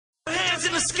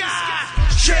in the sky.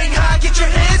 Shanghai, get your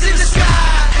hands in the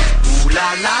sky. Ooh la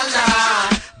la la.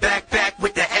 Back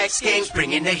with the X Games,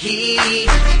 bringing the heat.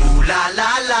 Ooh la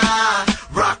la la.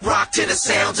 Rock to the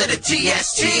sounds of the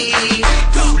DST.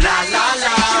 Ooh la la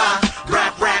la.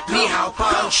 Rap, me how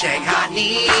pong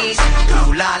Shanghainese.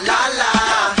 Ooh la la la.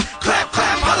 Clap,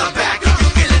 holla back if you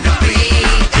feeling the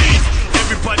beat.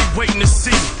 Everybody waiting to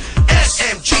see.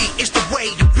 SMG is the way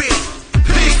to be.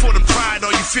 Please for the pride,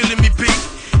 are you feeling me beat?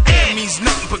 Air means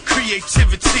nothing but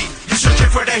creativity. You searching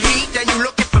for the heat, then you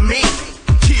looking for me.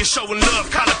 Kids showing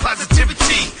love, call it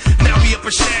positivity. Now we up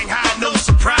in Shanghai, no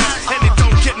surprise. And it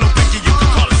don't get no bigger, you can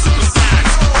call it super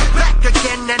size. Back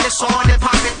again and it's on and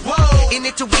poppin'. Whoa, in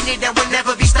it to win it and we'll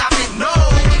never be stopping. No,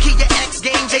 key your X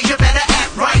Games, you better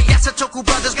act right. Yasutoko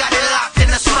brothers got it locked in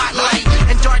the spotlight.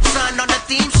 And Dark Sun on the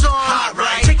theme song. Hot,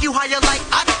 right? Take you higher like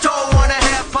Eito on a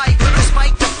half pipe.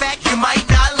 Despite the fact you might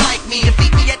not like me, and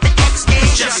beat me at the X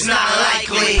Games, just not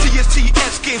likely. TST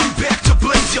X Games, we back to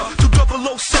blaze ya.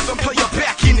 2007 player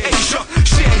back in Asia.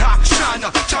 Shanghai, China,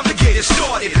 time to get it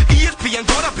started. ESPN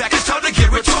got our back, it's time to get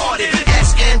retarded.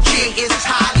 SMG is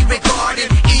highly regarded.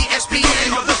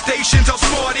 ESPN, other stations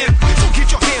outsmarted. So get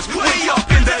your hands way up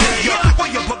in the air.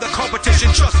 Way above the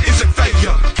competition, trust isn't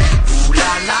failure. Ooh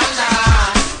la la la.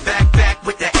 Back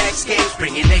with the X Games,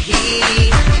 bringing the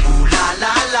heat. Ooh la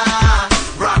la la.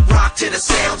 Rock to the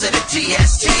sounds of the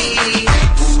DST.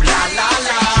 Ooh la la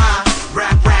la.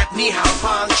 Rap, ni hao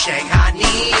pong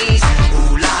Shanghainese.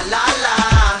 Ooh la la la.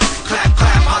 Clap,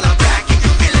 holla back if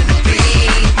you feeling the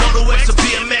beat. Moto X or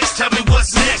BMX, tell me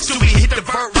what's next. Do we hit the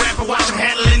vert rap or watch them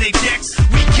handling their decks?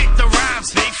 We kick the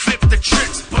rhymes, they flip the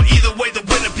tricks. But either way, the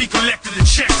winner be collecting the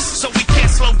checks. So we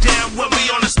can't slow down when we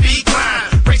on a speed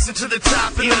climb. Racing to the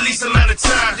top in the least amount of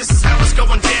time. This is how it's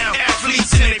going down.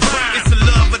 Athletes in their prime. It's the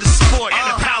love of the sport and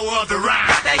the power of the rhyme.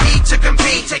 Got the heat to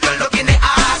compete, take a look in the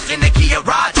eyes. In the Kia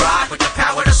ride drive with the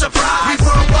power to surprise. We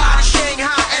worldwide,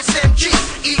 Shanghai, SMG,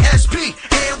 ESP,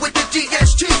 here with the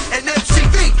DST and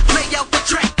MCV. Lay out the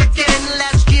track again.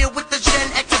 Last year with the Gen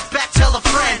X is back, tell a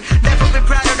friend. Never been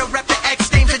prouder to rep the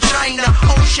X Games in China.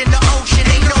 Ocean to ocean,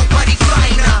 ain't nobody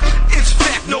finer. It's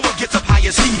fact, no one gets up high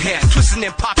as he has. Twisting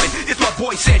and popping, it's my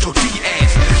boy Sandro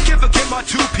Diaz. Can't forget my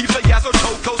two peeps of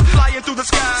Yasutokos flying through the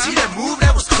sky. See that move?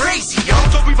 That was crazy, yo.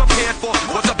 So we prepared for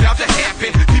what's about to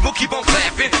happen. People keep on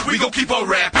clapping, we gon' keep on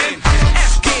rapping.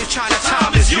 X Games, China,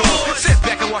 time is yours. Sit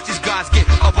back and watch these guys get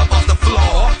up off the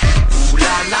floor. Ooh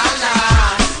la la la.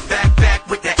 Back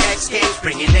with the X Games,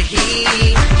 bringing the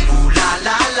heat. Ooh la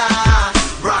la la.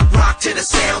 Rock to the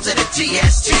sounds of the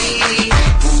DST.